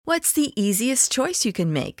What's the easiest choice you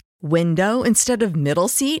can make? Window instead of middle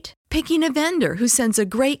seat? Picking a vendor who sends a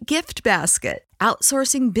great gift basket?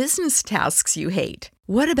 Outsourcing business tasks you hate?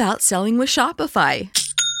 What about selling with Shopify?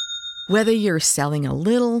 Whether you're selling a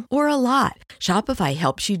little or a lot, Shopify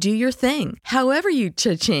helps you do your thing, however you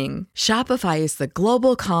cha-ching. Shopify is the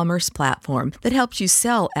global commerce platform that helps you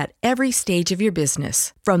sell at every stage of your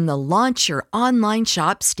business. From the launch your online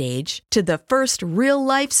shop stage to the first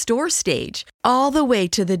real-life store stage, all the way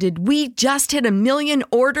to the did we just hit a million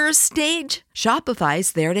orders stage.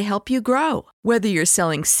 Shopify's there to help you grow. Whether you're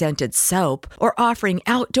selling scented soap or offering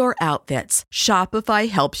outdoor outfits, Shopify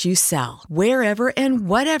helps you sell. Wherever and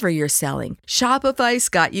whatever you're selling, Shopify's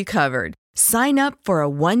got you covered. Sign up for a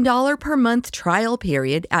 $1 per month trial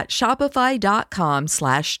period at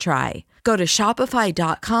shopify.com/try. Go to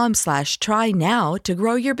shopify.com/try now to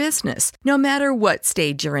grow your business, no matter what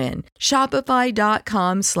stage you're in.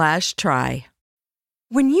 Shopify.com/try.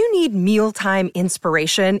 When you need mealtime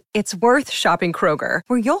inspiration, it's worth shopping Kroger,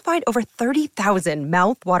 where you'll find over 30,000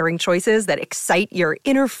 mouth-watering choices that excite your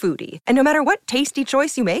inner foodie. And no matter what tasty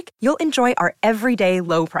choice you make, you'll enjoy our everyday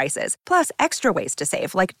low prices, plus extra ways to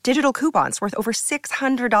save, like digital coupons worth over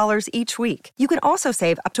 $600 each week. You can also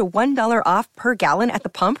save up to $1 off per gallon at the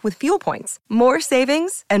pump with fuel points. More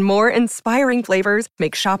savings and more inspiring flavors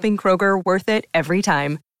make shopping Kroger worth it every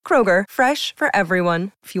time. Kroger, fresh for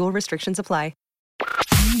everyone. Fuel restrictions apply.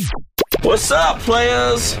 What's up,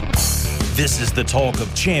 players? This is the Talk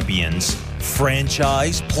of Champions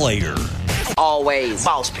franchise player. Always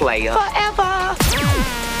boss player. Forever.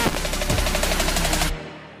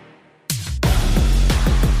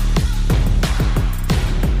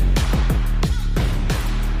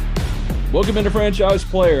 Welcome into Franchise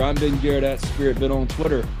Player. I'm Ben Garrett at Spirit Ben on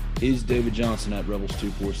Twitter. He's David Johnson at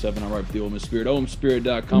Rebels247. I write for the Ole Miss Spirit,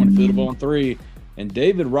 OleMissSpirit.com, and affiliate of On 3. And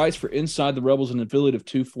David writes for Inside the Rebels, an affiliate of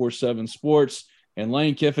 247 Sports. And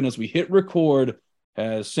Lane Kiffin, as we hit record,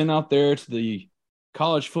 has sent out there to the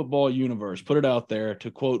college football universe, put it out there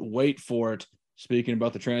to, quote, wait for it, speaking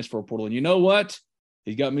about the transfer portal. And you know what?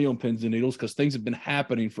 He got me on pins and needles because things have been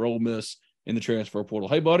happening for Ole Miss in the transfer portal.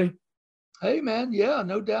 Hey, buddy. Hey, man. Yeah,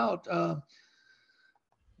 no doubt.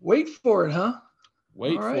 Wait for it, huh?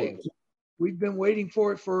 Wait for it. We've been waiting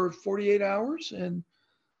for it for 48 hours, and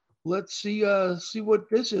let's see what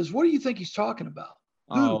this is. What do you think he's talking about?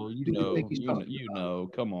 Oh, you know.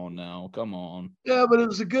 Come on now. Come on. Yeah, but it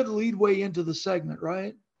was a good lead way into the segment,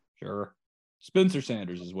 right? Sure. Spencer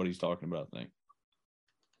Sanders is what he's talking about, I think.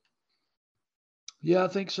 Yeah, I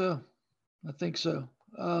think so.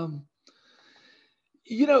 And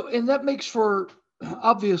that makes for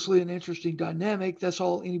obviously an interesting dynamic. That's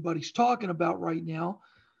all anybody's talking about right now.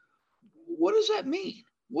 What does that mean?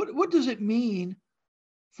 What does it mean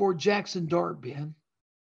for Jackson Dart, Ben?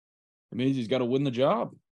 It means he's got to win the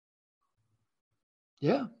job.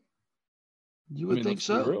 Yeah. You would think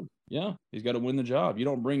so. Yeah, he's got to win the job. You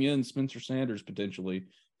don't bring in Spencer Sanders potentially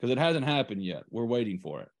because it hasn't happened yet. We're waiting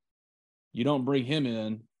for it. You don't bring him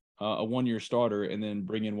in, a one-year starter, and then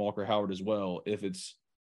bring in Walker Howard as well if it's,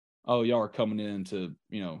 oh, y'all are coming in to,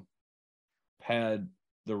 pad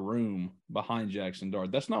the room behind Jackson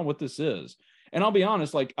Dart. That's not what this is. And I'll be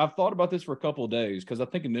honest, I've thought about this for a couple of days because I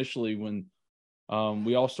think initially when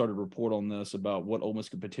we all started to report on this about what Ole Miss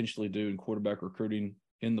could potentially do in quarterback recruiting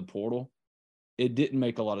in the portal, it didn't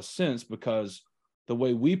make a lot of sense because the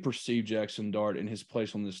way we perceive Jackson Dart and his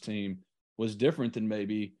place on this team was different than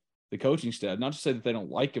maybe the coaching staff. Not to say that they don't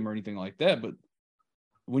like him or anything like that, but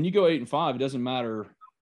when you go 8-5, it doesn't matter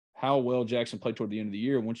how well Jackson played toward the end of the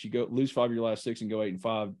year. Once you lose 5 of your last 6 and go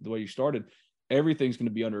 8-5 the way you started, everything's going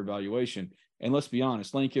to be under evaluation. And let's be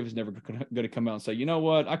honest, Lane Kiffin's never going to come out and say, you know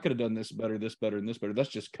what, I could have done this better, and this better. That's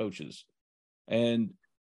just coaches. And,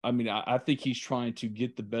 I think he's trying to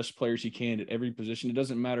get the best players he can at every position. It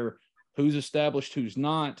doesn't matter who's established, who's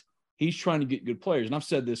not. He's trying to get good players. And I've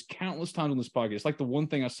said this countless times on this podcast. It's like the one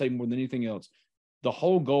thing I say more than anything else. The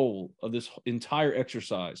whole goal of this entire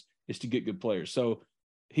exercise is to get good players. So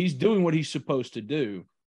he's doing what he's supposed to do,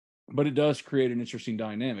 but it does create an interesting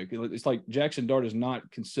dynamic. It's like Jackson Dart is not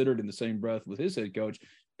considered in the same breath with his head coach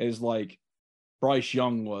as like Bryce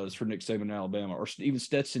Young was for Nick Saban in Alabama, or even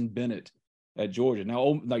Stetson Bennett at Georgia.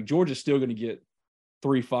 Now, Georgia's still going to get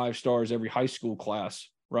 3 5-stars every high school class,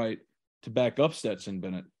 right, to back up Stetson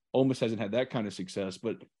Bennett. Ole Miss hasn't had that kind of success,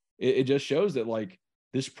 but it just shows that,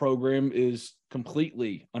 this program is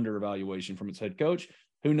completely under evaluation from its head coach,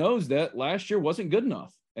 who knows that last year wasn't good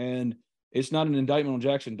enough. And it's not an indictment on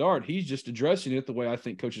Jackson Dart. He's just addressing it the way I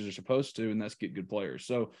think coaches are supposed to, and that's get good players.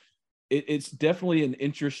 So it's definitely an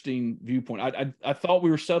interesting viewpoint. I thought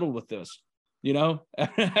we were settled with this.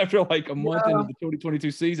 after like a month into the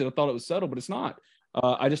 2022 season, I thought it was settled, but it's not.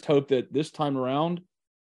 I just hope that this time around,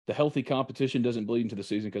 the healthy competition doesn't bleed into the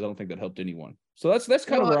season, because I don't think that helped anyone. So that's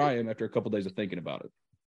kind of where I am after a couple of days of thinking about it.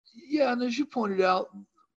 Yeah, and as you pointed out,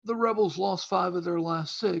 the Rebels lost 5 of their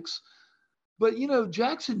last 6. But,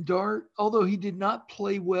 Jackson Dart, although he did not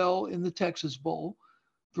play well in the Texas Bowl,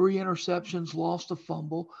 3 interceptions, lost a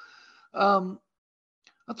fumble.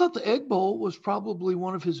 I thought the Egg Bowl was probably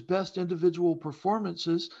one of his best individual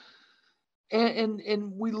performances.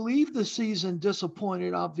 And we leave the season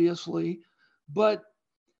disappointed, obviously, but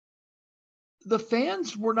the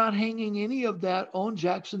fans were not hanging any of that on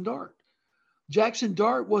Jackson Dart. Jackson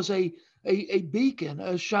Dart was a beacon,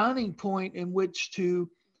 a shining point in which to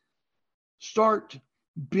start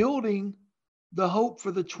building the hope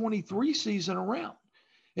for the 23 season around.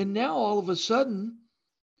 And now all of a sudden,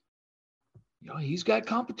 he's got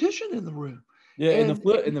competition in the room. Yeah, and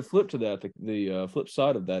the flip to that, the flip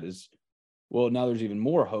side of that is, well, now there's even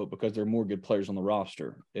more hope because there are more good players on the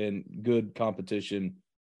roster, and good competition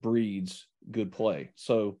breeds good play.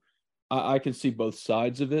 So I can see both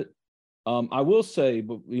sides of it. I will say,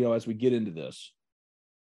 but as we get into this,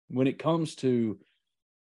 when it comes to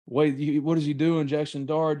what is he doing, Jackson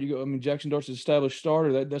Dart? Jackson Dart's an established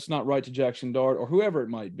starter. That's not right to Jackson Dart or whoever it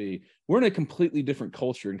might be. We're in a completely different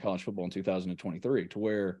culture in college football in 2023, to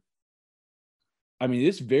where,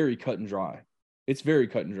 it's very cut and dry. It's very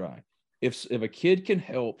cut and dry. If a kid can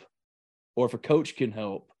help, or if a coach can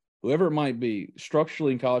help, whoever it might be,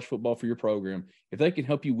 structurally in college football for your program, if they can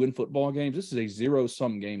help you win football games, this is a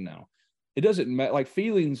zero-sum game now. It doesn't matter. Like,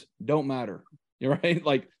 feelings don't matter. You're right.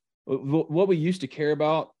 Like, what we used to care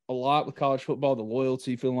about a lot with college football, the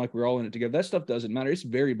loyalty, feeling like we're all in it together, that stuff doesn't matter. It's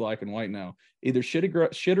very black and white now. Either shit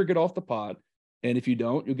or get off the pot, and if you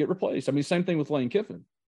don't, you'll get replaced. Same thing with Lane Kiffin.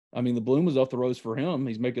 The bloom was off the rose for him.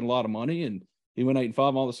 He's making a lot of money, and he went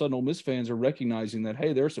 8-5. All of a sudden, Ole Miss fans are recognizing that,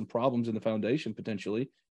 hey, there are some problems in the foundation potentially,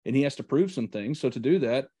 and he has to prove some things. So to do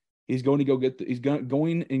that, he's going to go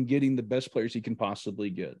going and getting the best players he can possibly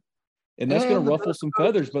get. And that's going to ruffle some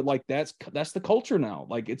feathers, but like that's the culture now.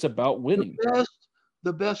 Like, it's about winning.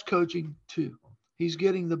 The best coaching too. He's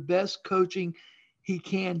getting the best coaching he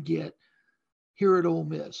can get here at Ole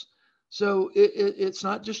Miss. So it's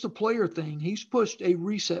not just a player thing. He's pushed a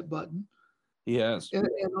reset button. He has in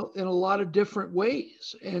a lot of different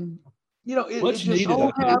ways, and it just needed,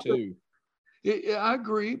 all happened. Too. I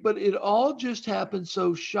agree, but it all just happened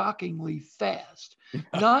so shockingly fast.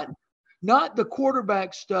 Not the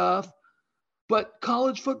quarterback stuff, but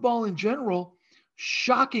college football in general,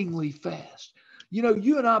 shockingly fast.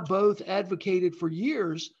 You and I both advocated for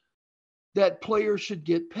years that players should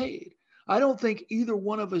get paid. I don't think either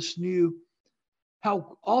one of us knew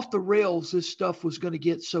how off the rails this stuff was going to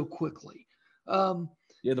get so quickly.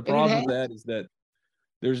 The problem with that is that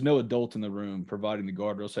there's no adult in the room providing the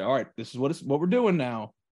guardrail. Say, all right, this is what we're doing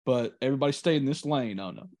now, but everybody stay in this lane.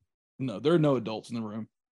 No, there are no adults in the room.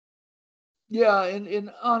 Yeah,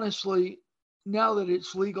 and honestly, now that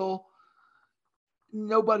it's legal,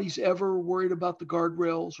 nobody's ever worried about the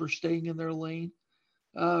guardrails or staying in their lane,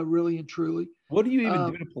 really and truly. What do you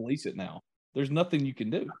even do to police it now? There's nothing you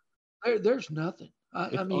can do. There's nothing.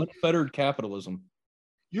 Unfettered capitalism.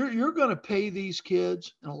 You're going to pay these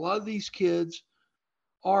kids, and a lot of these kids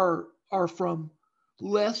are from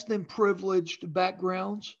less than privileged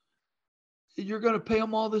backgrounds. You're going to pay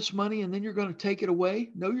them all this money, and then you're going to take it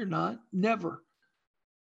away? No, you're not. Never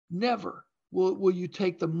will you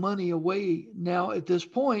take the money away now at this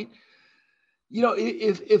point.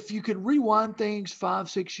 If you could rewind things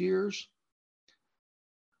 5-6 years,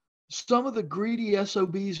 some of the greedy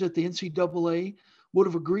SOBs at the NCAA would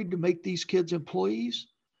have agreed to make these kids employees,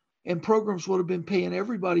 and programs would have been paying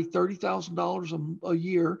everybody $30,000 a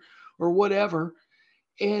year or whatever,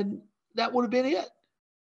 and that would have been it.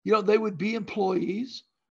 They would be employees,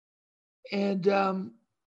 and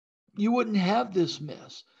you wouldn't have this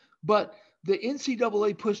mess. But the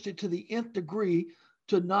NCAA pushed it to the nth degree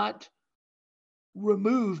to not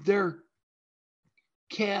remove their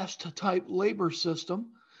caste type labor system.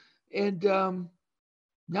 And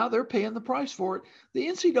now they're paying the price for it. The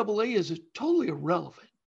NCAA is totally irrelevant.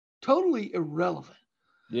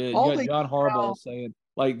 Yeah, you got John Harbaugh saying,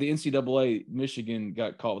 like, the NCAA, Michigan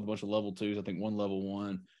got caught with a bunch of level 2s, I think one level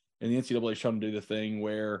 1. And the NCAA is trying to do the thing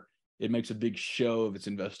where it makes a big show of its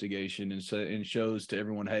investigation and shows to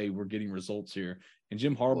everyone, hey, we're getting results here. And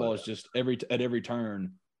Jim Harbaugh is just at every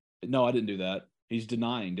turn, no, I didn't do that. He's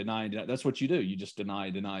denying. That's what you do. You just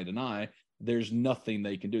deny. There's nothing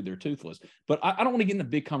they can do. They're toothless. But I don't want to get in a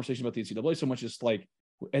big conversation about the NCAA so much as, like,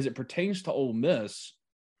 as it pertains to Ole Miss,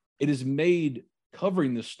 it has made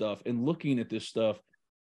covering this stuff and looking at this stuff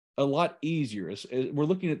a lot easier. We're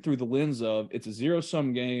looking at it through the lens of it's a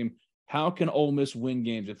zero-sum game. How can Ole Miss win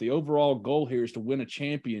games? If the overall goal here is to win a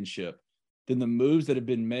championship, then the moves that have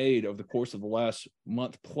been made over the course of the last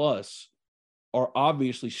month plus are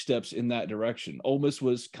obviously steps in that direction. Ole Miss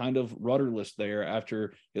was kind of rudderless there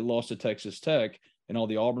after it lost to Texas Tech and all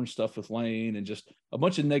the Auburn stuff with Lane and just a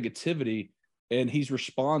bunch of negativity. And he's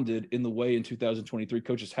responded in the way in 2023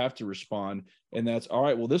 coaches have to respond. And that's, all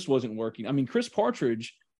right, well, this wasn't working. I mean, Chris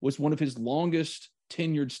Partridge was one of his longest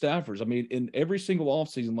tenured staffers. I mean, in every single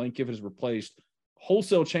offseason, Lane Kiffin has replaced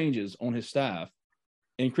wholesale changes on his staff,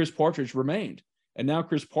 and Chris Partridge remained. And now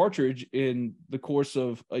Chris Partridge, in the course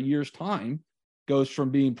of a year's time, goes from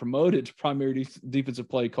being promoted to primary defensive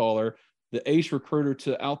play caller, the ace recruiter,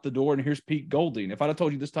 to out the door. And here's Pete Golding. If I'd have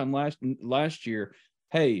told you this time last year,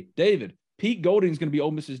 hey, David, Pete Golding is going to be Ole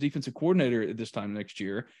Miss's defensive coordinator at this time next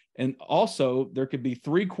year. And also there could be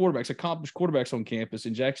 3 quarterbacks, accomplished quarterbacks on campus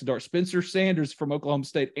in Jackson Dart, Spencer Sanders from Oklahoma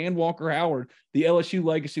State, and Walker Howard, the LSU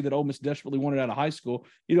legacy that Ole Miss desperately wanted out of high school.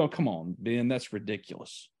 You know, come on, Ben, that's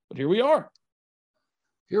ridiculous. But here we are.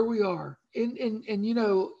 Here we are. And you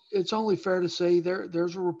know, it's only fair to say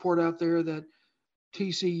there's a report out there that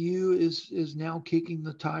TCU is now kicking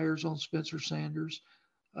the tires on Spencer Sanders.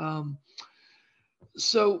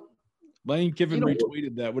 So Lane Kiffin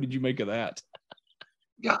retweeted that. What did you make of that?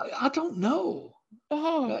 Yeah, I don't know.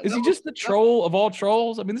 Oh, is he just the troll of all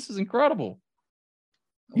trolls? I mean, this is incredible.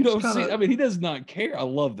 You don't see, I mean, he does not care. I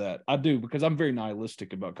love that. I do, because I'm very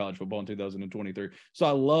nihilistic about college football in 2023. So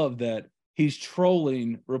I love that he's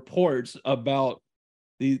trolling reports about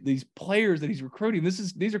these players that he's recruiting.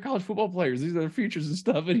 These are college football players. These are their futures and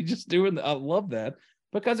stuff. And he's just doing that. I love that,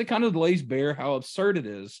 because it kind of lays bare how absurd it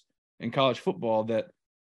is in college football that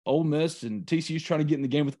Ole Miss and TCU's trying to get in the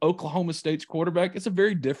game with Oklahoma State's quarterback. It's a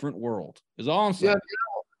very different world, is all I'm saying. Yeah,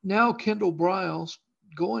 now Kendall Briles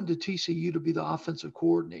going to TCU to be the offensive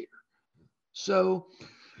coordinator. So,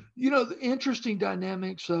 you know, the interesting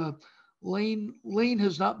dynamics. Lane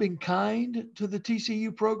has not been kind to the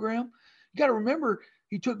TCU program. You got to remember,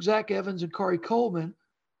 he took Zach Evans and Kari Coleman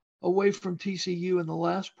away from TCU in the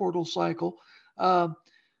last portal cycle. You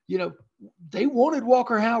know, they wanted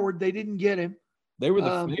Walker Howard. They didn't get him. They were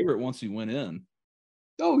the favorite once he went in.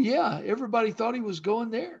 Oh yeah, everybody thought he was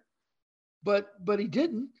going there, but he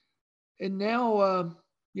didn't. And now,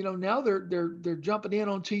 you know, now they're jumping in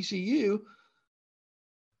on TCU.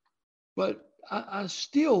 But I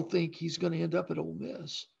still think he's going to end up at Ole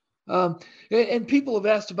Miss. And people have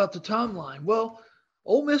asked about the timeline. Well,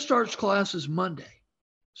 Ole Miss starts classes Monday,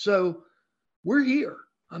 so we're here.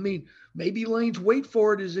 I mean, maybe Lane's wait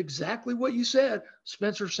for it is exactly what you said,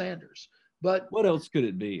 Spencer Sanders. But what else could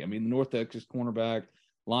it be? I mean, the North Texas cornerback,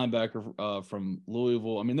 linebacker from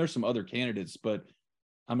Louisville. I mean, there's some other candidates, but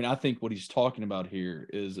I mean, I think what he's talking about here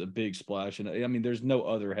is a big splash. And I mean, there's no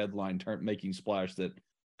other headline making splash that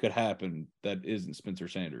could happen that isn't Spencer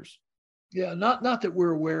Sanders. Yeah, not that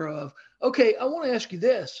we're aware of. Okay, I want to ask you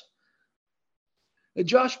this.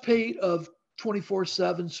 Josh Pate of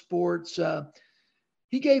 24/7 Sports,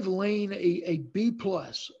 he gave Lane a B+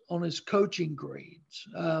 on his coaching grades.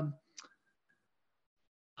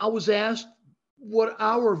 I was asked what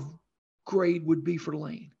our grade would be for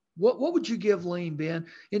Lane. What would you give Lane, Ben,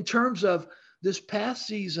 in terms of this past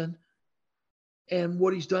season and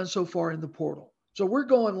what he's done so far in the portal? So we're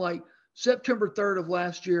going like September 3rd of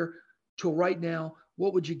last year till right now.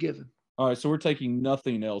 What would you give him? All right, so we're taking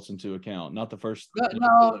nothing else into account, not the first.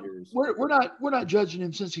 No, we're not judging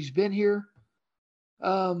him since he's been here,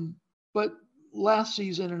 but last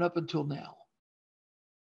season and up until now.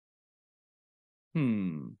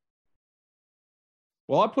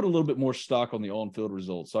 Well, I put a little bit more stock on the on-field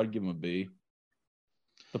results, so I'd give him a B.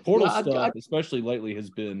 The portal stuff, especially lately, has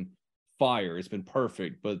been fire. It's been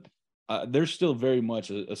perfect, but there's still very much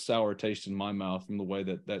a sour taste in my mouth from the way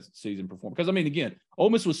that season performed. Because, I mean, again, Ole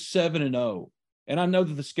Miss was 7-0, and I know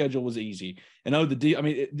that the schedule was easy. And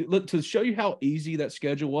to show you how easy that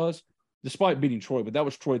schedule was, despite beating Troy, but that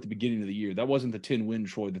was Troy at the beginning of the year. That wasn't the 10-win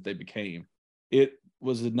Troy that they became. It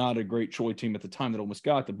was not a great Troy team at the time that Ole Miss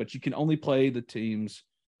got them, but you can only play the teams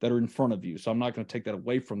that are in front of you. So I'm not going to take that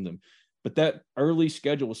away from them. But that early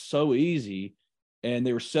schedule was so easy, and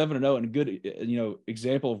they were 7-0, and a good,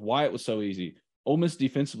 example of why it was so easy. Ole Miss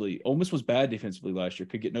was bad defensively last year,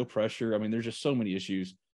 could get no pressure. I mean, there's just so many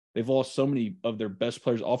issues. They've lost so many of their best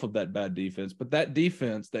players off of that bad defense, but that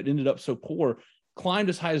defense that ended up so poor climbed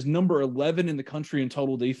as high as number 11 in the country in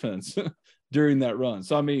total defense during that run.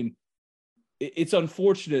 So, I mean, it's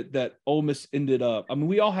unfortunate that Ole Miss ended up – I mean,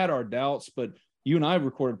 we all had our doubts, but you and I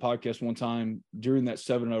recorded a podcast one time during that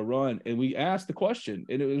 7-0 run, and we asked the question,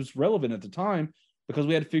 and it was relevant at the time because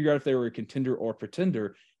we had to figure out if they were a contender or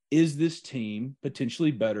pretender. Is this team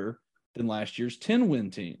potentially better than last year's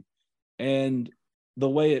 10-win team? And the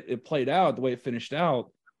way it played out, the way it finished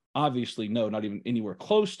out, obviously, no, not even anywhere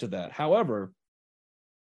close to that. However,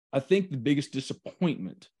 I think the biggest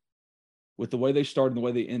disappointment with the way they started and the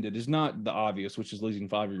way they ended is not the obvious, which is losing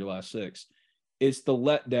 5 of your last 6. It's the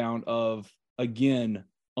letdown of, again,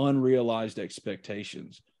 unrealized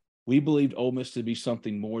expectations. We believed Ole Miss to be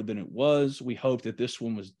something more than it was. We hoped that this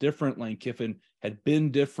one was different. Lane Kiffin had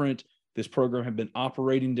been different. This program had been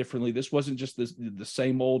operating differently. This wasn't just the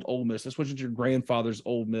same old Ole Miss. This wasn't your grandfather's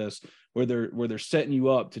Ole Miss where they're setting you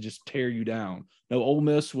up to just tear you down. No, Ole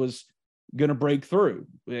Miss was going to break through,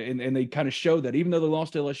 and they kind of showed that. Even though they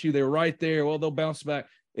lost to LSU, they were right there. Well, they'll bounce back,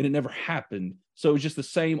 and it never happened. So it was just the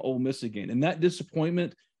same Ole Miss again. And that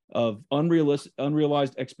disappointment of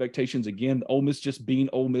unrealized expectations again, Ole Miss just being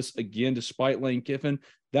Ole Miss again, despite Lane Kiffin.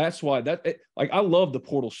 That's why I love the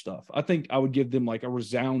portal stuff. I think I would give them like a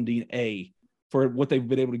resounding A for what they've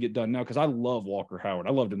been able to get done now, because I love Walker Howard.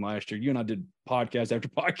 I loved him last year. You and I did podcast after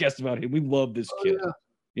podcast about him. We love this kid,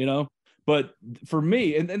 But for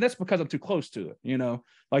me, and that's because I'm too close to it,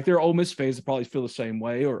 like there are Ole Miss fans that probably feel the same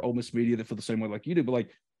way, or Ole Miss media that feel the same way like you do. But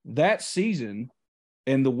like that season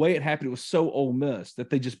and the way it happened, it was so Ole Miss that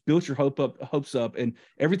they just built your hopes up, and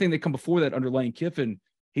everything that come before that under Lane Kiffin,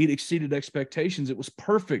 he'd exceeded expectations. It was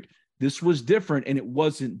perfect. This was different, and it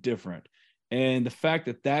wasn't different. And the fact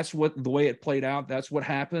that that's the way it played out, that's what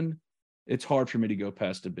happened. It's hard for me to go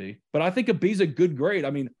past a B. But I think a B is a good grade.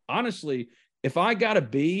 I mean, honestly, if I got a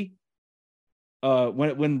B,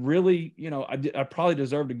 when really, I probably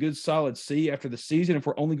deserved a good solid C after the season if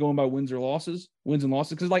we're only going by wins and losses.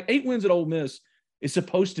 Because like 8 wins at Ole Miss is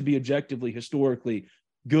supposed to be objectively, historically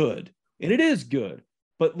good. And it is good.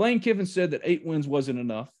 But Lane Kiffin said that 8 wins wasn't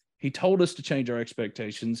enough. He told us to change our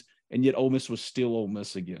expectations, and yet Ole Miss was still Ole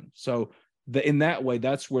Miss again. So in that way,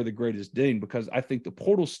 that's where the grade is dinged, because I think the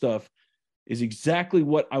portal stuff is exactly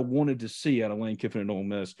what I wanted to see out of Lane Kiffin and Ole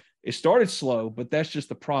Miss. It started slow, but that's just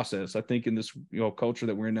the process. I think in this culture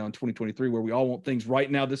that we're in now in 2023, where we all want things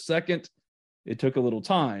right now this second, it took a little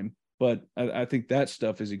time. But I think that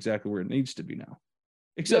stuff is exactly where it needs to be now.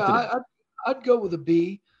 I'd go with a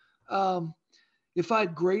B. If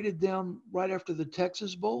I'd graded them right after the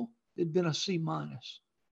Texas Bowl, it'd been a C minus.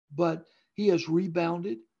 But he has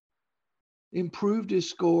rebounded, improved his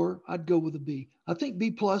score. I'd go with a B. I think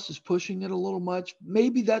B plus is pushing it a little much.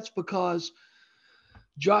 Maybe that's because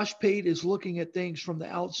Josh Pate is looking at things from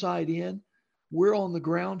the outside in. We're on the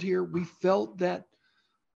ground here. We felt that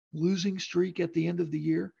losing streak at the end of the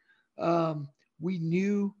year. We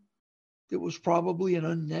knew it was probably an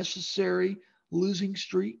unnecessary losing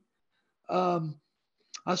streak.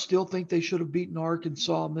 I still think they should have beaten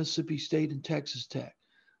Arkansas, Mississippi State, and Texas Tech,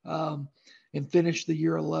 and finished the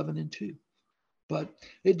year 11-2. But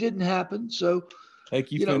it didn't happen. So,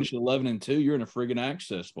 Heck, you finished 11-2. You're in a friggin'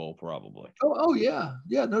 Access Bowl, probably. Oh yeah,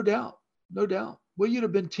 no doubt. Well, you'd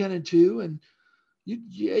have been 10-2, and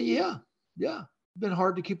been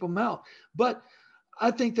hard to keep them out. But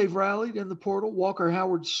I think they've rallied in the portal. Walker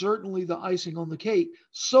Howard's certainly the icing on the cake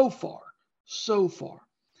so far.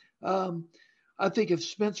 I think if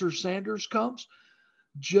Spencer Sanders comes,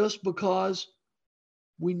 just because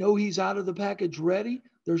we know he's out of the package ready,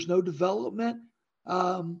 there's no development.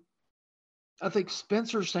 I think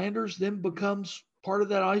Spencer Sanders then becomes part of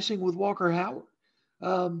that icing with Walker Howard.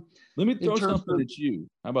 Let me throw something at you.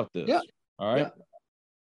 How about this? Yeah. All right. Yeah.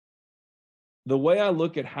 The way I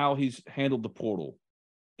look at how he's handled the portal,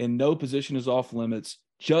 and no position is off limits,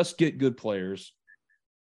 just get good players.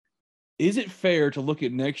 Is it fair to look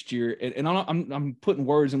at next year? And I'm putting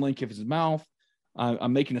words in Lane Kiffin's mouth.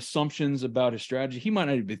 I'm making assumptions about his strategy. He might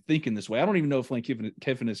not even be thinking this way. I don't even know if Lane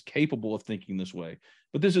Kiffin is capable of thinking this way,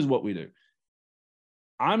 but this is what we do.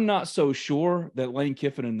 I'm not so sure that Lane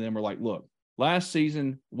Kiffin and them are like, look, last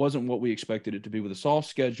season wasn't what we expected it to be with a soft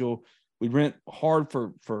schedule. We went hard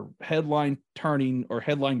for headline turning or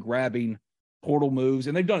headline grabbing portal moves,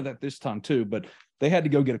 and they've done that this time too, but they had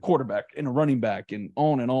to go get a quarterback and a running back and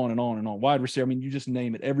on and on and on and on. Wide receiver, I mean, you just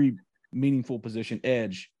name it, every meaningful position,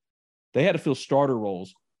 edge. They had to fill starter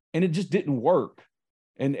roles, and it just didn't work.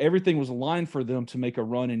 And everything was aligned for them to make a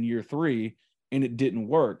run in year 3, and it didn't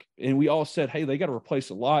work. And we all said, hey, they got to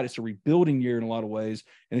replace a lot. It's a rebuilding year in a lot of ways,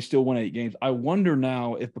 and they still won 8 games. I wonder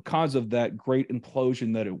now if because of that great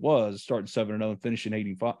implosion that it was, starting 7-0 and finishing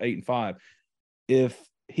 8-5, if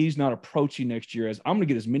he's not approaching next year as I'm going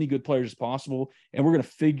to get as many good players as possible, and we're going to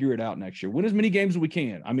figure it out next year. Win as many games as we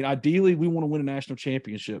can. I mean, ideally, we want to win a national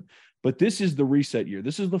championship, but this is the reset year.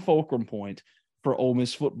 This is the fulcrum point for Ole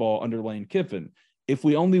Miss football under Lane Kiffin. If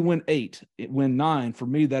we only win 8, win 9, for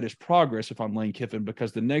me, that is progress if I'm Lane Kiffin,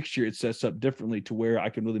 because the next year it sets up differently to where I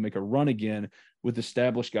can really make a run again with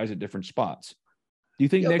established guys at different spots. Do you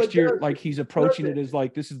think next year, like he's approaching it as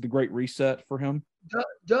like this is the great reset for him?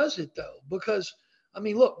 Does it though? Because I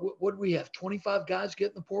mean, look, what do we have? 25 guys get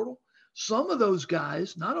in the portal. Some of those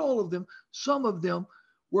guys, not all of them, some of them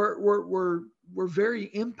were very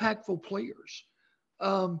impactful players.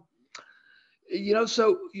 So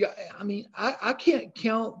yeah, I mean, I can't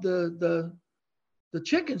count the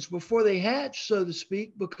chickens before they hatch, so to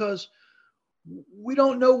speak, because we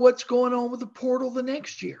don't know what's going on with the portal the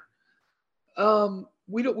next year.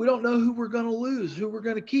 We don't know who we're going to lose, who we're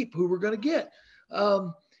going to keep, who we're going to get.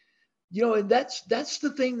 And that's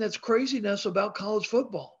the thing that's craziness about college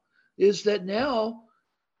football is that now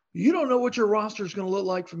you don't know what your roster is going to look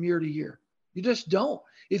like from year to year. You just don't.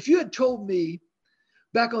 If you had told me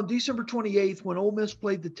back on December 28th when Ole Miss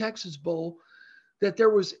played the Texas Bowl that there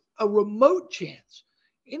was a remote chance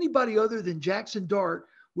anybody other than Jackson Dart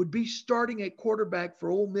would be starting at quarterback for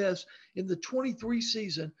Ole Miss in the 23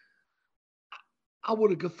 season, I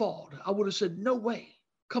would have guffawed. I would have said, no way.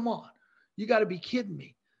 Come on. You got to be kidding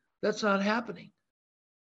me. That's not happening.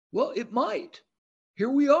 Well, it might. Here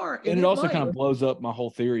we are. And it also kind of blows up my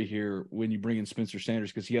whole theory here when you bring in Spencer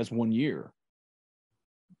Sanders because he has 1 year.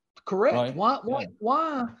 Correct. Right?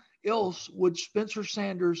 Why else would Spencer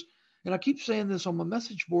Sanders, and I keep saying this on my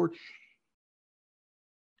message board,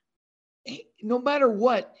 no matter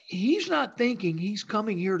what, he's not thinking he's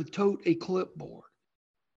coming here to tote a clipboard.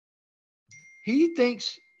 He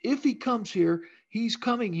thinks if he comes here, he's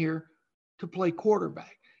coming here to play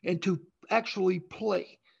quarterback and to actually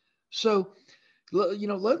play. So,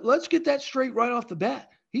 let's get that straight right off the bat.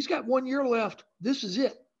 He's got 1 year left. This is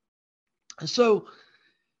it. So,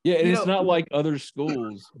 yeah, and it's not like other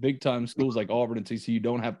schools, big-time schools like Auburn and TCU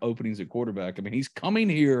don't have openings at quarterback. I mean, he's coming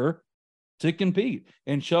here to compete.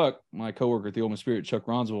 And Chuck, my coworker at the Ole Miss Spirit, Chuck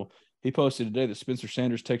Ronsville, he posted today that Spencer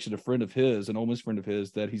Sanders texted a friend of his, an Ole Miss friend of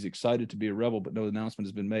his, that he's excited to be a Rebel, but no announcement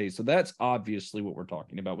has been made. So that's obviously what we're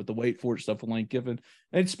talking about with the wait for it stuff with Lane Kiffin.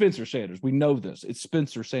 And it's Spencer Sanders. We know this. It's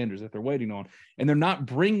Spencer Sanders that they're waiting on. And they're not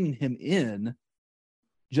bringing him in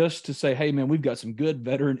just to say, hey, man, we've got some good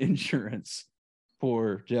veteran insurance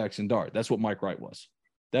for Jackson Dart. That's what Mike Wright was.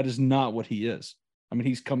 That is not what he is. I mean,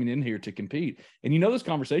 he's coming in here to compete. And those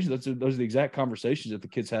conversations, those are the exact conversations that the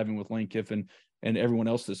kid's having with Lane Kiffin and everyone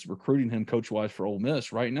else that's recruiting him coach-wise for Ole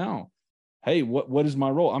Miss right now. Hey, what is my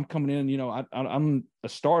role? I'm coming in, I'm a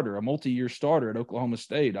starter, a multi-year starter at Oklahoma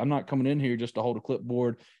State. I'm not coming in here just to hold a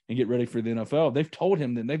clipboard and get ready for the NFL. They've told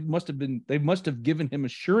him that they must have given him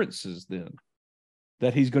assurances then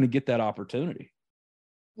that he's going to get that opportunity.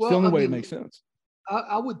 Well, it's the only way it makes sense.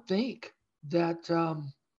 I would think that,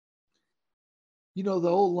 the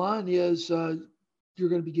old line is you're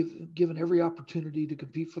going to be given every opportunity to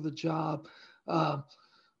compete for the job.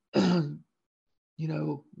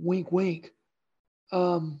 Wink, wink.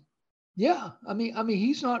 Yeah, I mean,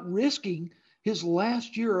 he's not risking his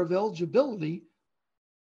last year of eligibility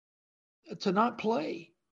to not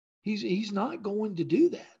play. He's not going to do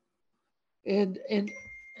that. And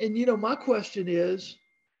my question is,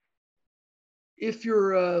 if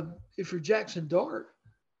you're Jackson Dart,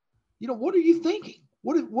 what are you thinking?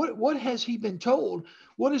 What has he been told?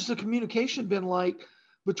 What has the communication been like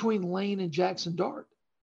between Lane and Jackson Dart?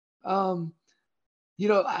 I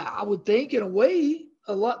would think in a way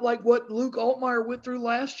a lot like what Luke Altmaier went through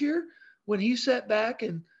last year when he sat back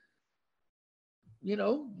and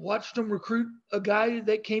watched him recruit a guy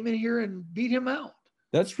that came in here and beat him out.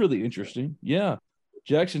 That's really interesting. Yeah.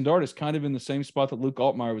 Jackson Dart is kind of in the same spot that Luke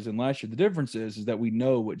Altmaier was in last year. The difference is that we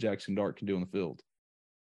know what Jackson Dart can do on the field.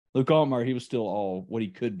 Luke Altmaier, he was still all what he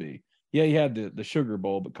could be. Yeah, he had the Sugar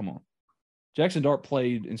Bowl, but come on. Jackson Dart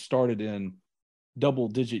played and started in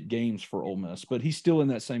double-digit games for Ole Miss, but he's still in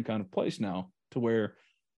that same kind of place now to where,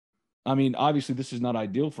 I mean, obviously this is not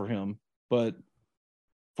ideal for him, but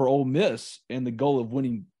for Ole Miss and the goal of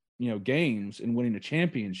winning, games and winning a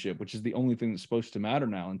championship, which is the only thing that's supposed to matter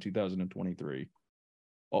now in 2023,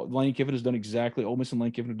 Lane Kiffin has done exactly, Ole Miss and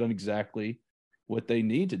Lane Kiffin have done exactly what they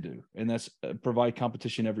need to do, and that's provide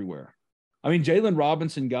competition everywhere. I mean, Jalen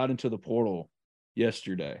Robinson got into the portal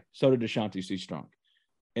yesterday. So did Ashanti C-Strunk.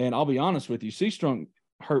 And I'll be honest with you, C-Strunk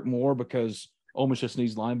hurt more because Ole Miss just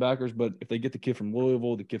needs linebackers. But if they get the kid from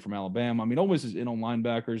Louisville, the kid from Alabama, I mean, Ole Miss is in on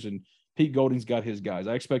linebackers, and Pete Golding's got his guys.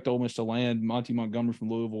 I expect Ole Miss to land Monty Montgomery from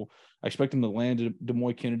Louisville. I expect them to land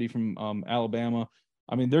DeMoy Kennedy from Alabama.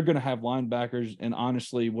 I mean, they're going to have linebackers, and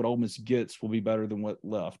honestly, what Ole Miss gets will be better than what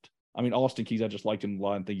left. I mean, Austin Keys, I just liked him a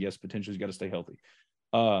lot and think, yes, potentially he's got to stay healthy.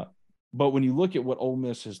 But when you look at what Ole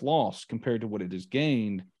Miss has lost compared to what it has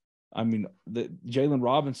gained, I mean, Jalen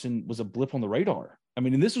Robinson was a blip on the radar. I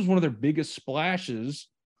mean, and this was one of their biggest splashes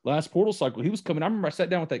last portal cycle. He was coming. I remember I sat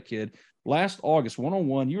down with that kid last August,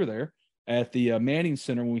 one-on-one. You were there at the Manning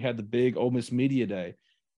Center when we had the big Ole Miss Media Day,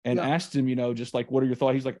 and asked him, just like, what are your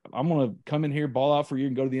thoughts? He's like, I'm going to come in here, ball out for you,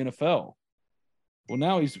 and go to the NFL. Well,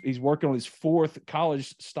 now he's working on his 4th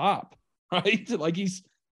college stop, right? Like he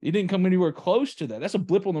didn't come anywhere close to that. That's a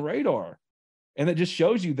blip on the radar. And that just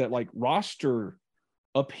shows you that like roster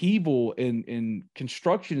upheaval and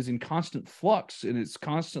construction is in constant flux, and it's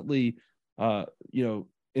constantly,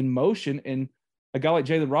 in motion. And a guy like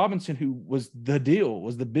Jalen Robinson, who was the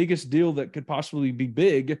biggest deal that could possibly be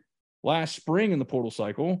big last spring in the portal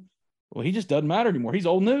cycle, well, he just doesn't matter anymore. He's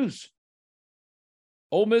old news.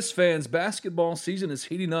 Ole Miss fans, basketball season is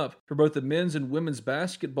heating up for both the men's and women's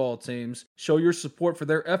basketball teams. Show your support for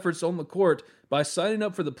their efforts on the court by signing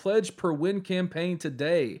up for the Pledge Per Win campaign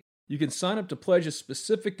today. You can sign up to pledge a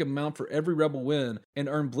specific amount for every Rebel win and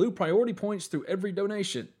earn Blue Priority points through every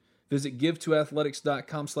donation. Visit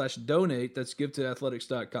givetoathletics.com/donate. That's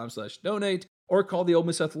givetoathletics.com/donate. Or call the Ole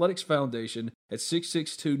Miss Athletics Foundation at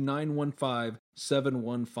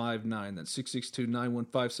 662-915-7159. That's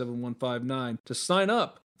 662-915-7159 to sign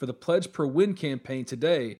up for the Pledge Per Win campaign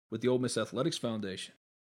today with the Ole Miss Athletics Foundation.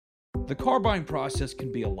 The car buying process can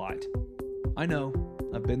be a lot. I know,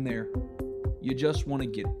 I've been there. You just want to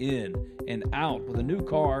get in and out with a new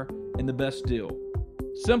car and the best deal.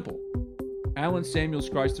 Simple. Allen Samuels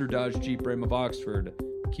Chrysler Dodge Jeep Ram of Oxford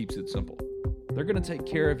keeps it simple. They're going to take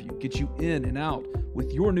care of you, get you in and out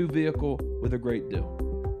with your new vehicle with a great deal.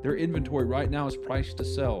 Their inventory right now is priced to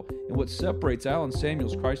sell, and what separates Allen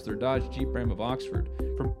Samuels Chrysler Dodge Jeep Ram of Oxford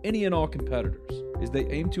from any and all competitors is they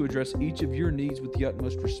aim to address each of your needs with the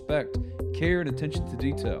utmost respect, care, and attention to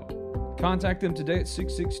detail. Contact them today at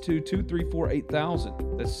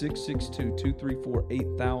 662-234-8000. That's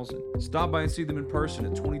 662-234-8000. Stop by and see them in person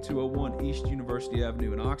at 2201 East University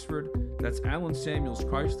Avenue in Oxford. That's Allen Samuels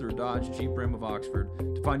Chrysler Dodge Jeep Ram of Oxford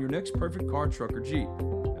to find your next perfect car, truck, or Jeep.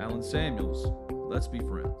 Allen Samuels, let's be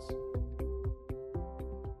friends.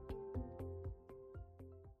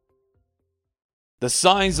 The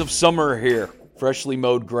signs of summer are here. Freshly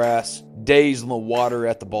mowed grass, days on the water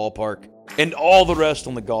at the ballpark, and all the rest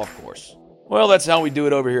on the golf course. Well, that's how we do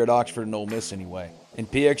it over here at Oxford and Ole Miss anyway. And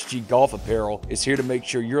PXG Golf Apparel is here to make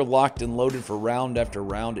sure you're locked and loaded for round after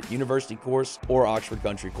round at University Course or Oxford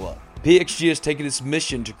Country Club. PXG has taken its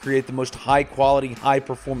mission to create the most high-quality,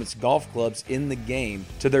 high-performance golf clubs in the game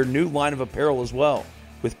to their new line of apparel as well.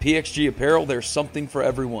 With PXG Apparel, there's something for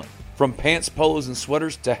everyone. From pants, polos, and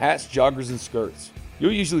sweaters to hats, joggers, and skirts.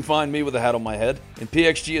 You'll usually find me with a hat on my head, and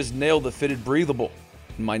PXG has nailed the fitted breathable.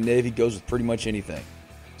 And my navy goes with pretty much anything.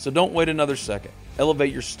 So don't wait another second.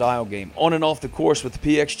 Elevate your style game on and off the course with the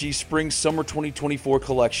PXG Spring Summer 2024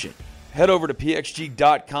 collection. Head over to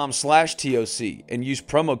pxg.com/TOC and use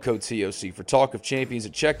promo code TOC for Talk of Champions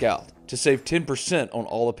at checkout to save 10% on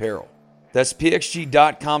all apparel. That's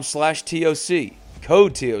pxg.com/TOC,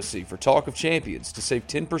 code TOC for Talk of Champions to save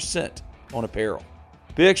 10% on apparel.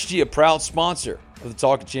 PXG, a proud sponsor of the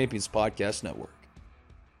Talk of Champions podcast network.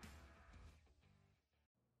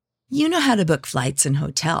 You know how to book flights and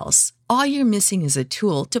hotels. All you're missing is a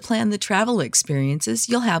tool to plan the travel experiences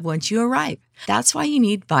you'll have once you arrive. That's why you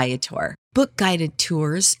need Viator. Book guided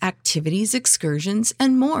tours, activities, excursions,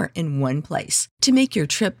 and more in one place to make your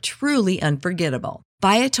trip truly unforgettable.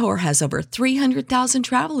 Viator has over 300,000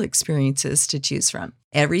 travel experiences to choose from.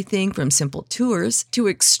 Everything from simple tours to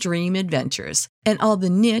extreme adventures and all the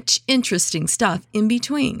niche, interesting stuff in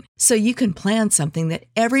between. So you can plan something that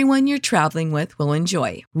everyone you're traveling with will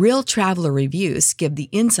enjoy. Real traveler reviews give the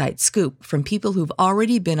inside scoop from people who've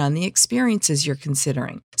already been on the experiences you're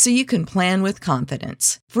considering. So you can plan with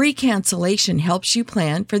confidence. Free cancellation helps you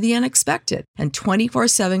plan for the unexpected. And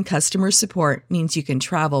 24/7 customer support means you can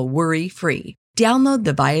travel worry-free. Download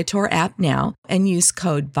the Viator app now and use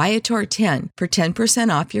code Viator10 for 10%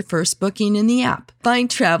 off your first booking in the app. Find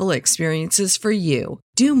travel experiences for you.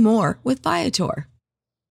 Do more with Viator.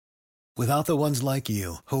 Without the ones like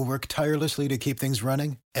you, who work tirelessly to keep things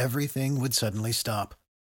running, everything would suddenly stop.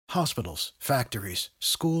 Hospitals, factories,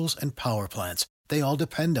 schools, and power plants, they all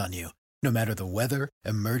depend on you. No matter the weather,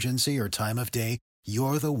 emergency, or time of day,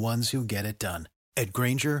 you're the ones who get it done. At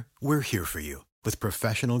Grainger, we're here for you with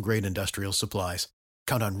professional-grade industrial supplies.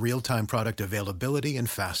 Count on real-time product availability and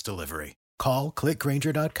fast delivery. Call,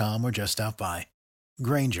 clickgrainger.com, or just stop by.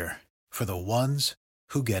 Grainger, for the ones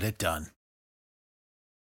who get it done.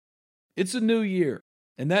 It's a new year,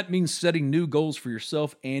 and that means setting new goals for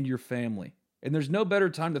yourself and your family. And there's no better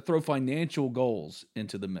time to throw financial goals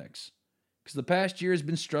into the mix. Because the past year has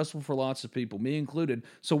been stressful for lots of people, me included.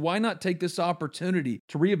 So why not take this opportunity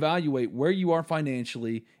to reevaluate where you are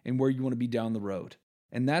financially and where you want to be down the road?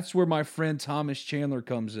 And that's where my friend Thomas Chandler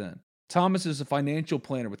comes in. Thomas is a financial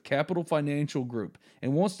planner with Capital Financial Group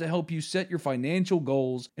and wants to help you set your financial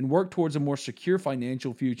goals and work towards a more secure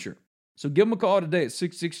financial future. So give him a call today at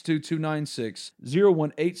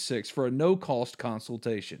 662-296-0186 for a no-cost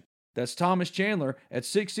consultation. That's Thomas Chandler at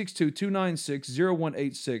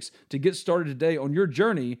 662-296-0186 to get started today on your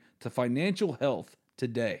journey to financial health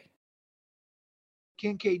today.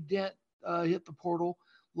 Kincaid Dent hit the portal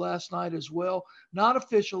last night as well. Not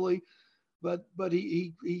officially, but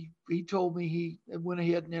he told me he went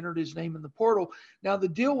ahead and entered his name in the portal. Now, the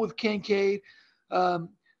deal with Kincaid, I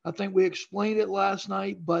think we explained it last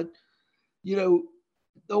night, but, you know,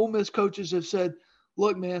 the Ole Miss coaches have said,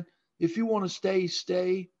 look, man, if you want to stay,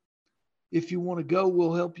 stay. If you want to go,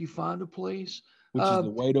 we'll help you find a place. Which is the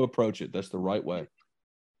way to approach it. That's the right way.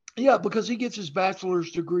 Yeah, because he gets his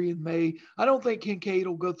bachelor's degree in May. I don't think Kincaid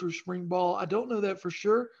will go through spring ball. I don't know that for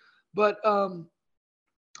sure. But I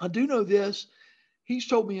do know this. He's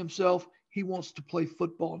told me himself he wants to play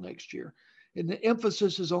football next year. And the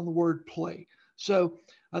emphasis is on the word play. So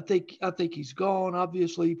I think he's gone.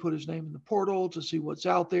 Obviously, he put his name in the portal to see what's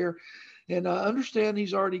out there. And I understand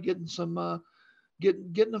he's already getting some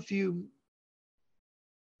getting a few –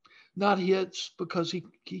 not hits because he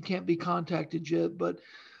can't be contacted yet, but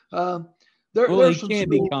he can't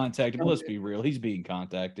be contacted. Let's be real, he's being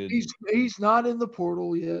contacted. He's not in the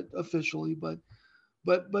portal yet officially, but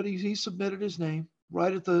he submitted his name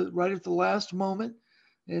right at the last moment,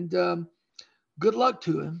 and good luck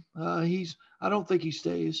to him. I don't think he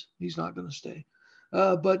stays. He's not going to stay,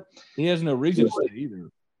 but he has no reason to stay either.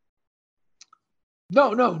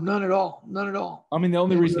 No, none at all. None at all. I mean, the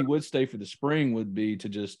only reason he would stay for the spring would be to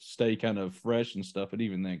just stay kind of fresh and stuff. But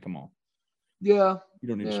even then, come on. Yeah. You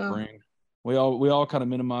don't need a spring. We all kind of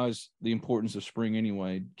minimize the importance of spring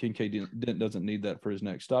anyway. Kincaid doesn't need that for his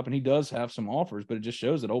next stop. And he does have some offers, but it just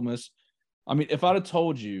shows that Ole Miss – I mean, if I'd have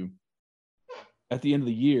told you at the end of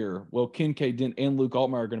the year, well, Kincaid Dent and Luke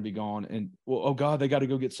Altmaier are going to be gone, and, well, oh, God, they got to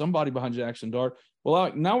go get somebody behind Jackson Dart.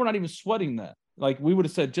 Well, now we're not even sweating that. Like, we would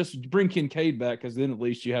have said, just bring Kincaid back because then at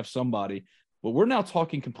least you have somebody. But we're now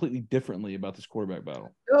talking completely differently about this quarterback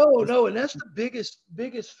battle. No, and that's the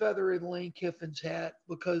biggest feather in Lane Kiffin's hat,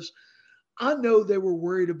 because I know they were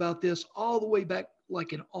worried about this all the way back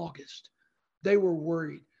like in August. They were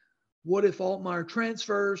worried. What if Altmaier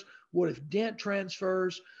transfers? What if Dent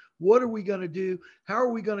transfers? What are we going to do? How are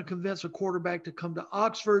we going to convince a quarterback to come to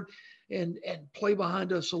Oxford and play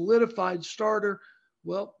behind a solidified starter?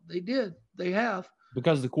 Well, they did. They have.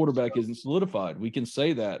 Because the quarterback isn't solidified. We can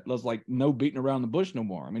say that. There's like no beating around the bush no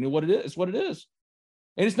more. I mean, it's what it is.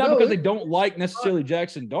 And it's not because they don't like necessarily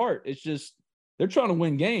Jackson Dart. It's just they're trying to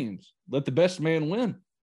win games. Let the best man win.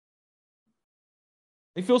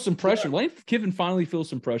 They feel some pressure. Yeah. Lane Kiffin finally feels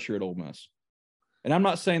some pressure at Ole Miss. And I'm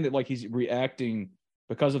not saying that like he's reacting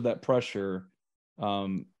because of that pressure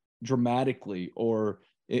dramatically or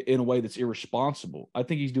in a way that's irresponsible. I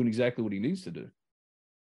think he's doing exactly what he needs to do.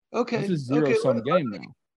 Okay. This is zero-sum game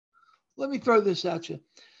now. Let me throw this at you.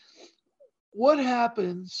 What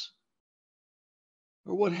happens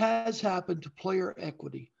or what has happened to player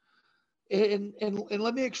equity? And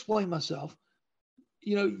let me explain myself.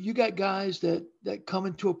 You know, you got guys that come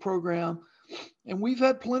into a program, and we've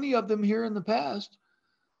had plenty of them here in the past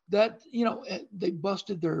that, you know, they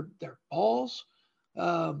busted their balls,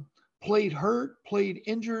 played hurt, played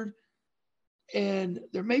injured, and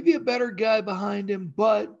there may be a better guy behind him,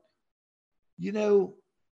 but, you know,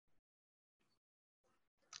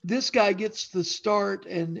 this guy gets the start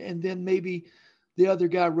and then maybe the other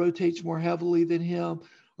guy rotates more heavily than him,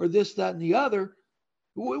 or this, that, and the other.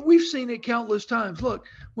 We've seen it countless times. Look,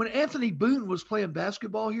 when Anthony Boone was playing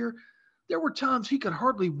basketball here, there were times he could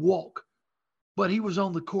hardly walk, but he was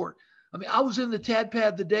on the court. I mean, I was in the Tad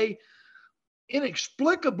Pad the day,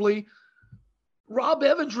 inexplicably, Rob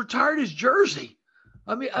Evans retired his jersey.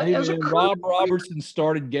 I mean, Rob Robertson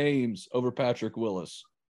started games over Patrick Willis.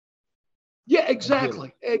 Yeah,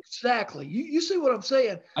 exactly. Exactly. You see what I'm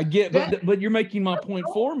saying? I get, but you're making my point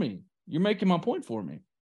for me. You're making my point for me.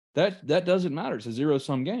 That doesn't matter. It's a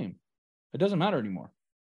zero-sum game. It doesn't matter anymore.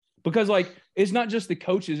 Because, like, it's not just the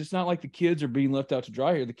coaches. It's not like the kids are being left out to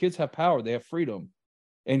dry here. The kids have power. They have freedom.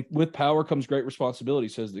 And with power comes great responsibility,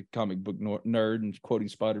 says the comic book nerd, and quoting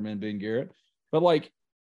Spider-Man Ben Garrett. But like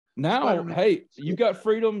now, Spider-Man. hey, you got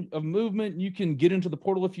freedom of movement. You can get into the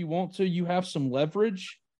portal if you want to. You have some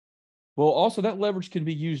leverage. Well, also that leverage can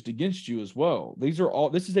be used against you as well.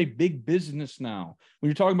 This is a big business now. When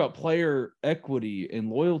you're talking about player equity and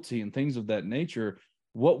loyalty and things of that nature,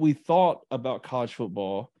 what we thought about college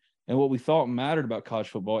football and what we thought mattered about college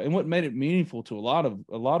football and what made it meaningful to a lot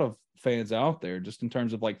of fans out there, just in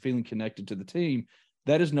terms of like feeling connected to the team,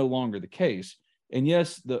 that is no longer the case. And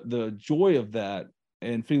yes, the joy of that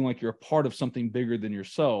and feeling like you're a part of something bigger than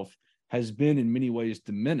yourself has been in many ways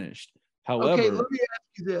diminished. However, okay, let me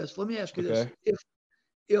ask you this.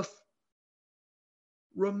 If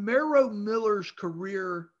Romero Miller's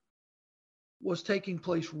career was taking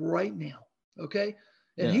place right now, okay,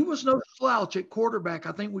 and he was no slouch at quarterback,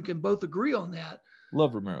 I think we can both agree on that.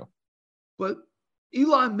 Love Romero. But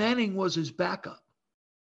Eli Manning was his backup.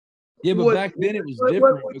 Yeah, but back then it was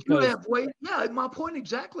different my point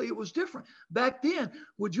exactly. It was different. Back then,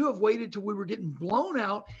 would you have waited till we were getting blown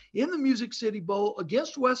out in the Music City Bowl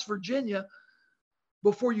against West Virginia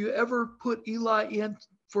before you ever put Eli in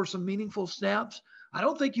for some meaningful snaps? I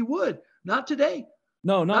don't think you would. Not today.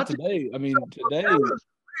 No, not today. I mean, today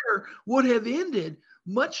career would have ended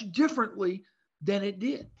much differently than it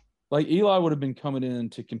did. Like Eli would have been coming in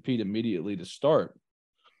to compete immediately to start.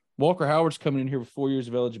 Walker Howard's coming in here with 4 years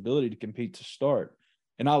of eligibility to compete to start.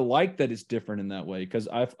 And I like that it's different in that way, because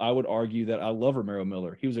I would argue that I love Romero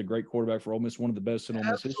Miller. He was a great quarterback for Ole Miss, one of the best in Ole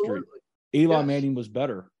Miss history. Eli Manning was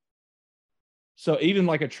better. So even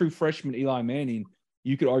like a true freshman Eli Manning,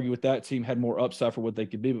 you could argue with that team had more upside for what they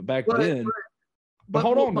could be. But back then, but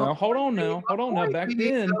hold on now. Back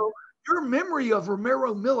then, your memory of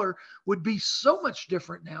Romero Miller would be so much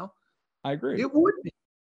different now. I agree. It would be.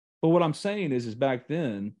 But what I'm saying is back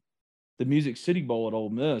then, the Music City Bowl at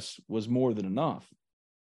Ole Miss was more than enough.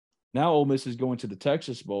 Now Ole Miss is going to the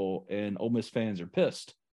Texas Bowl, and Ole Miss fans are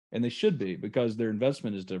pissed, and they should be, because their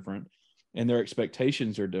investment is different and their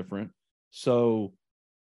expectations are different. So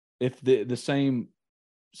if the same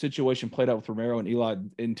situation played out with Romero and Eli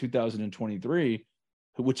in 2023,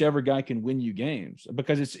 whichever guy can win you games,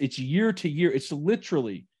 because it's year to year. It's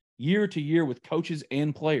literally year to year with coaches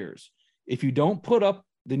and players. If you don't put up,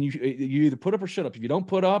 then you either put up or shut up. If you don't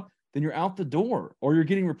put up, then you're out the door, or you're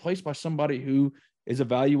getting replaced by somebody who is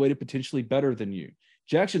evaluated potentially better than you.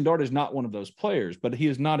 Jackson Dart is not one of those players, but he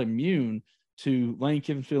is not immune to Lane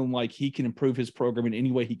Kiffin feeling like he can improve his program in any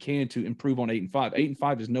way he can to improve on 8-5.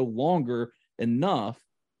 8-5 is no longer enough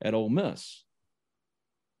at Ole Miss.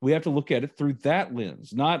 We have to look at it through that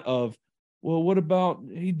lens, not of, well, what about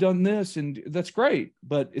he done this? And that's great,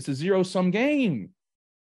 but it's a zero-sum game.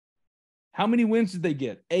 How many wins did they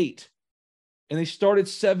get? 8. And they started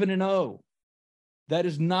 7-0. That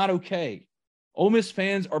is not okay. Ole Miss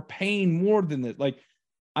fans are paying more than that. Like,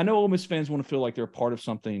 I know Ole Miss fans want to feel like they're part of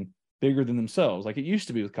something bigger than themselves, like it used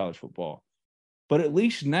to be with college football. But at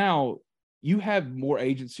least now you have more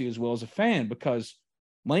agency as well as a fan, because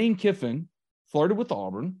Lane Kiffin flirted with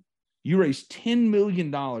Auburn. You raised $10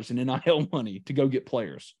 million in NIL money to go get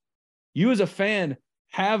players. You as a fan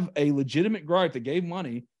have a legitimate gripe that gave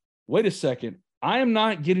money. Wait a second. I am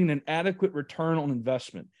not getting an adequate return on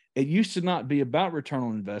investment. It used to not be about return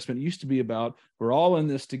on investment. It used to be about, we're all in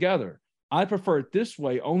this together. I prefer it this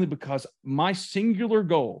way only because my singular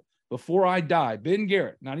goal before I die, Ben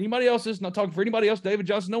Garrett, not anybody else's, not talking for anybody else, David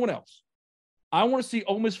Johnson, no one else. I want to see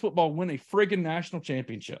Ole Miss football win a friggin' national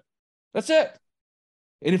championship. That's it.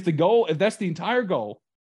 And if that's the entire goal,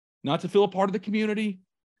 not to feel a part of the community,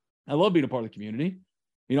 I love being a part of the community.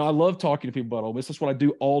 You know, I love talking to people about Ole Miss. That's what I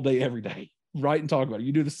do all day, every day, write and talk about it.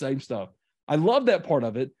 You do the same stuff. I love that part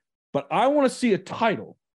of it, but I want to see a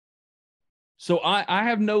title. So I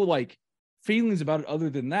have no like feelings about it other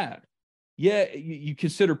than that. Yeah, you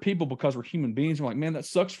consider people, because we're human beings. We're like, man, that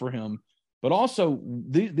sucks for him. But also,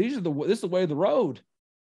 this is the way of the road.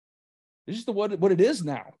 This is what it is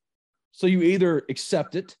now. So you either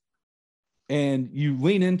accept it and you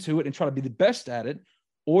lean into it and try to be the best at it,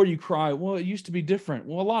 or you cry, well, it used to be different.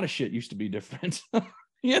 Well, a lot of shit used to be different.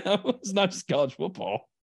 You know, it's not just college football.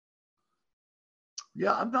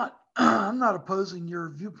 Yeah, I'm not opposing your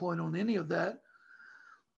viewpoint on any of that.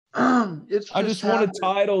 I just want a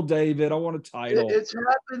title, David. I want a title. It's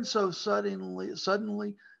happened so suddenly,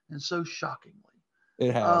 and so shockingly.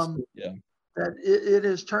 It has, yeah. That it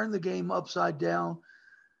has turned the game upside down.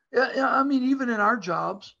 Yeah, I mean, even in our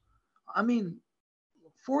jobs,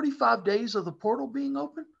 45 days of the portal being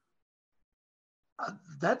open,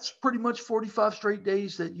 that's pretty much 45 straight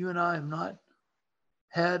days that you and I have not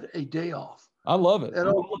had a day off. I love it. I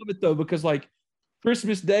love it, though, because, like,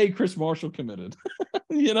 Christmas Day, Chris Marshall committed.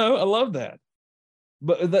 I love that.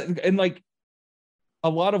 But a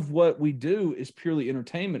lot of what we do is purely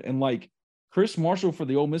entertainment. And like Chris Marshall, for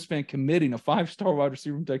the Ole Miss fan, committing a 5-star wide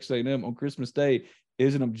receiver from Texas A&M on Christmas Day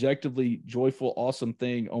is an objectively joyful, awesome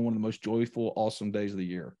thing on one of the most joyful, awesome days of the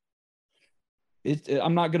year.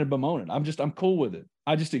 I'm not going to bemoan it. I'm cool with it.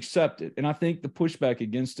 I just accept it. And I think the pushback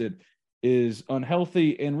against it is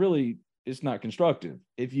unhealthy and really it's not constructive.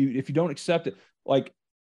 If you don't accept it, like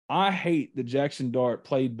I hate that Jackson Dart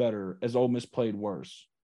played better as Ole Miss played worse.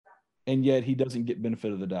 And yet he doesn't get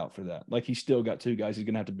benefit of the doubt for that. Like he's still got 2 guys he's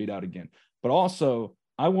going to have to beat out again. But also,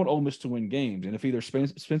 I want Ole Miss to win games. And if either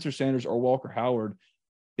Spencer Sanders or Walker Howard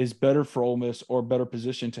is better for Ole Miss or better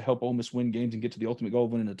positioned to help Ole Miss win games and get to the ultimate goal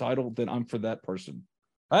of winning the title, then I'm for that person.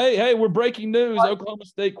 Hey, we're breaking news. Oklahoma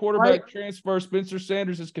State quarterback transfer Spencer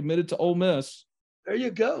Sanders is committed to Ole Miss. There you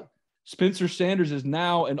go. Spencer Sanders is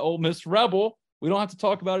now an Ole Miss Rebel. We don't have to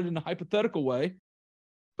talk about it in a hypothetical way.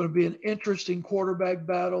 It's going to be an interesting quarterback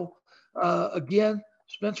battle. Again,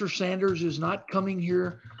 Spencer Sanders is not coming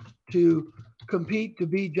here to compete to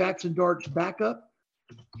be Jackson Dart's backup.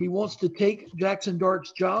 He wants to take Jackson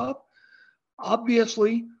Dart's job.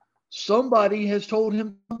 Obviously, somebody has told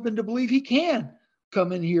him something to believe he can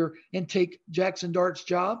come in here and take Jackson Dart's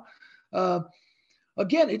job.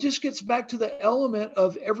 Again, it just gets back to the element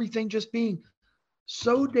of everything just being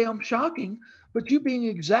so damn shocking, but you being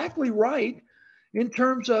exactly right in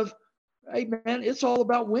terms of, hey, man, it's all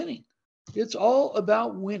about winning. It's all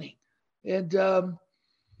about winning. And,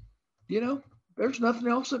 there's nothing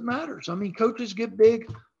else that matters. I mean, coaches get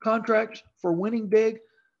big contracts for winning big.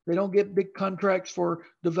 They don't get big contracts for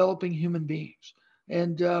developing human beings.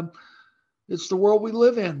 And it's the world we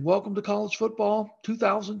live in. Welcome to college football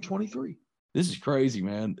 2023. This is crazy,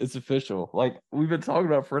 man. It's official. Like we've been talking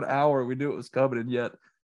about for an hour. We knew it was coming, and yet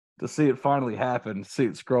to see it finally happen, see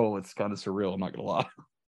it scroll, it's kind of surreal. I'm not going to lie.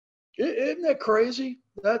 Isn't that crazy?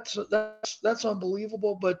 That's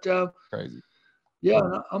unbelievable. But crazy. Yeah,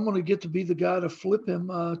 I'm going to get to be the guy to flip him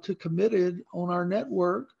to committed on our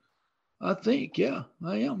network. I think, yeah,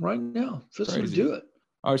 I am right now. Just to do it.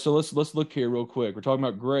 All right, so let's look here real quick. We're talking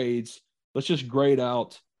about grades. Let's just grade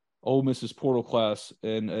out Ole Miss's portal class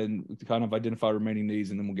and kind of identify remaining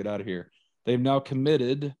needs, and then we'll get out of here. They've now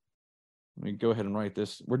committed. Let me go ahead and write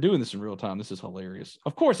this. We're doing this in real time. This is hilarious.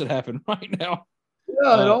 Of course, it happened right now.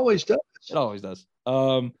 Yeah, it always does. It always does.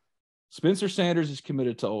 Spencer Sanders is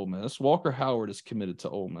committed to Ole Miss. Walker Howard is committed to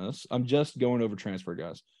Ole Miss. I'm just going over transfer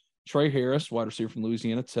guys. Trey Harris, wide receiver from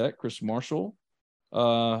Louisiana Tech. Chris Marshall.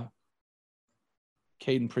 Caden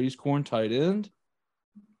Prieskorn, tight end.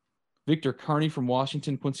 Victor Kearney from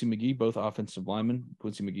Washington. Quincy McGee, both offensive linemen.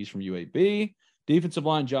 Quincy McGee's from UAB. Defensive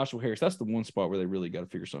line, Joshua Harris. That's the one spot where they really got to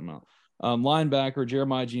figure something out. Linebacker,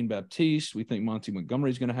 Jeremiah Jean-Baptiste. We think Monty Montgomery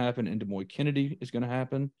is going to happen, and Demoy Kennedy is going to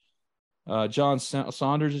happen. John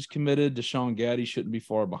Saunders is committed. Deshaun Gaddy shouldn't be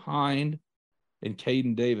far behind. And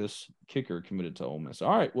Caden Davis, kicker, committed to Ole Miss.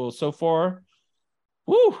 All right, well, so far,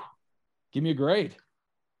 give me a grade.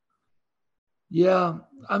 Yeah,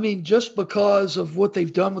 I mean, just because of what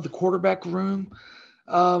they've done with the quarterback room,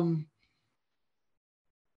 man,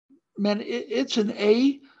 it's an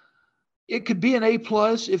A. It could be an A+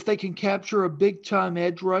 if they can capture a big-time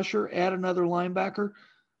edge rusher, add another linebacker,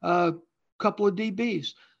 a couple of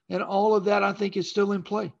DBs. And all of that, I think, is still in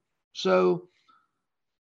play. So,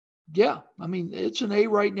 yeah, I mean, it's an A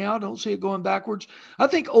right now. I don't see it going backwards. I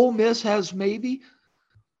think Ole Miss has maybe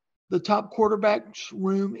the top quarterbacks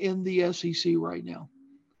room in the SEC right now.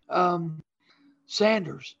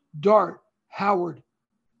 Sanders, Dart, Howard,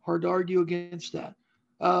 hard to argue against that.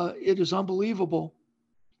 It is unbelievable.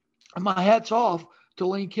 And my hat's off to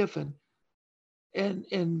Lane Kiffin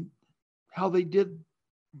and how they did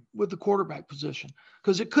with the quarterback position,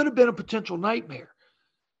 because it could have been a potential nightmare.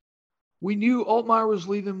 We knew Altmaier was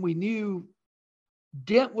leaving. We knew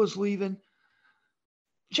Dent was leaving.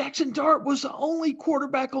 Jackson Dart was the only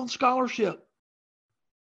quarterback on scholarship.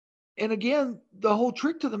 And again, the whole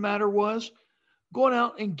trick to the matter was going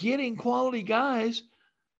out and getting quality guys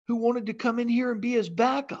who wanted to come in here and be his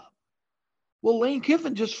backup. Well, Lane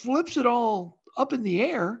Kiffin just flips it all up in the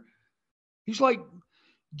air. He's like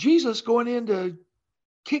Jesus going in to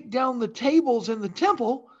kick down the tables in the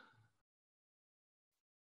temple.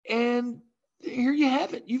 And here you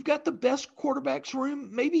have it. You've got the best quarterbacks room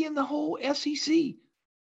maybe in the whole SEC.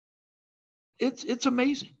 It's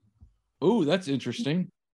amazing. Oh, that's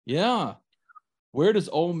interesting. Yeah. Where does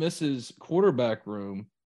Ole Miss's quarterback room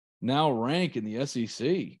now rank in the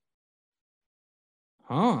SEC?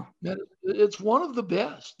 Huh. It's one of the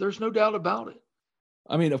best. There's no doubt about it.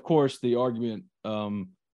 I mean, of course, the argument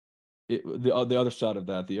the other side of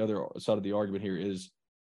that, the other side of the argument here is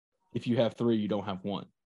if you have 3, you don't have 1.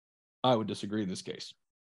 I would disagree in this case.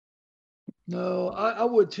 No, I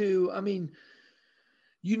would too. I mean,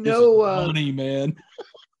 money, man.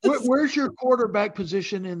 Where's your quarterback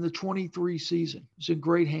position in the 23 season? It's in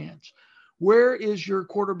great hands. Where is your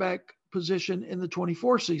quarterback position in the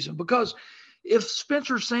 24 season? Because if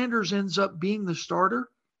Spencer Sanders ends up being the starter,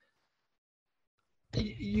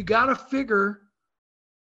 you got to figure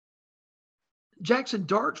Jackson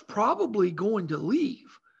Dart's probably going to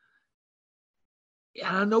leave.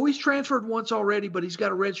 And I know he's transferred once already, but he's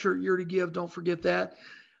got a redshirt year to give. Don't forget that.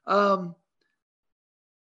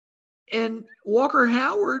 And Walker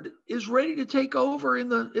Howard is ready to take over in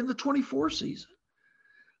the 24 season.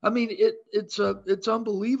 I mean, it's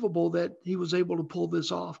unbelievable that he was able to pull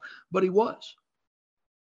this off, but he was.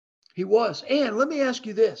 And let me ask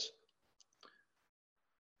you this.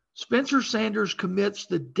 Spencer Sanders commits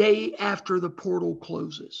the day after the portal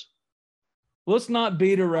closes. Let's not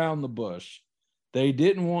beat around the bush. They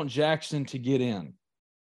didn't want Jackson to get in.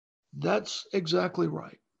 That's exactly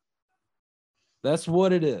right. That's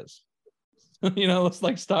what it is.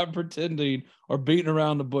 Let's stop pretending or beating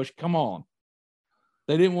around the bush. Come on.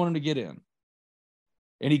 They didn't want him to get in.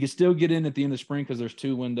 And he could still get in at the end of spring because there's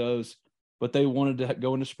 2 windows. But they wanted to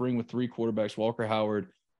go into spring with 3 quarterbacks, Walker Howard,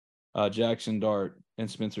 Jackson Dart,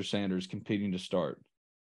 and Spencer Sanders competing to start.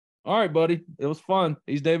 All right, buddy. It was fun.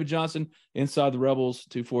 He's David Johnson, Inside the Rebels,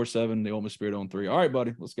 247, the Ole Miss Spirit on 3. All right,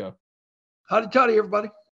 buddy. Let's go. Howdy, toddy, everybody.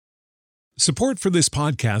 Support for this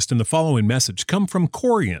podcast and the following message come from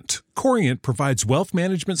Corient. Corient provides wealth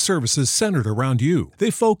management services centered around you. They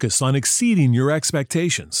focus on exceeding your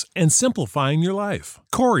expectations and simplifying your life.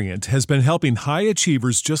 Corient has been helping high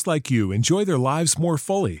achievers just like you enjoy their lives more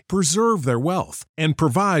fully, preserve their wealth, and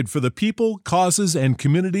provide for the people, causes, and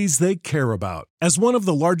communities they care about. As one of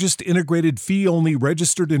the largest integrated fee-only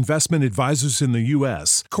registered investment advisors in the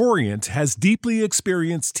U.S., Corient has deeply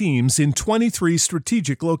experienced teams in 23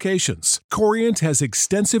 strategic locations. Corient has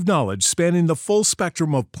extensive knowledge spanning the full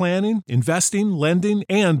spectrum of planning, investing, lending,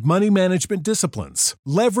 and money management disciplines.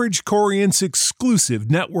 Leverage Corient's exclusive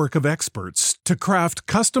network of experts to craft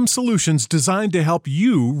custom solutions designed to help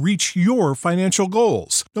you reach your financial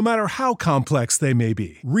goals, no matter how complex they may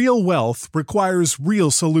be. Real wealth requires real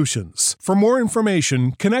solutions. For more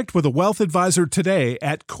information, connect with a wealth advisor today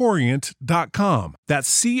at Corient.com.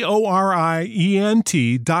 That's Corient.com.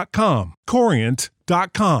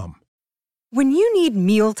 Corient.com. When you need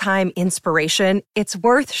mealtime inspiration, it's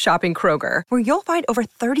worth shopping Kroger, where you'll find over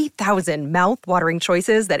 30,000 mouth-watering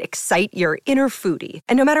choices that excite your inner foodie.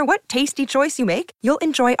 And no matter what tasty choice you make, you'll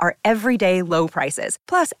enjoy our everyday low prices,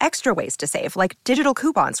 plus extra ways to save, like digital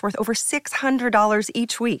coupons worth over $600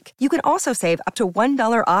 each week. You can also save up to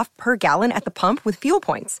 $1 off per gallon at the pump with fuel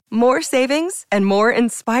points. More savings and more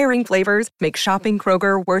inspiring flavors make shopping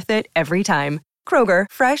Kroger worth it every time. Kroger,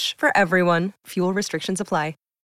 fresh for everyone. Fuel restrictions apply.